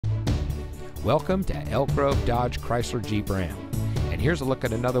Welcome to Elk Grove Dodge Chrysler Jeep Ram. And here's a look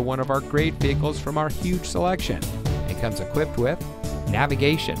at another one of our great vehicles from our huge selection. It comes equipped with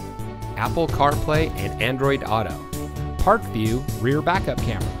navigation, Apple CarPlay and Android Auto, Park View rear backup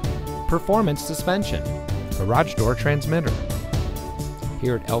camera, performance suspension, garage door transmitter.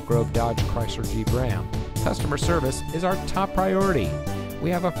 Here at Elk Grove Dodge Chrysler Jeep Ram, customer service is our top priority. We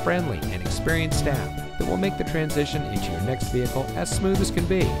have a friendly and experienced staff that will make the transition into your next vehicle as smooth as can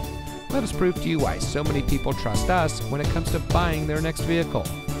be. Let us prove to you why so many people trust us when it comes to buying their next vehicle.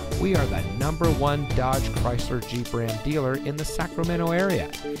 We are the #1 Dodge Chrysler Jeep Ram dealer in the Sacramento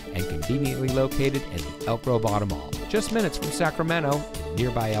area and conveniently located in the Elk Grove Auto Mall, just minutes from Sacramento and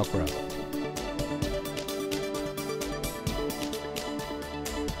nearby Elk Grove.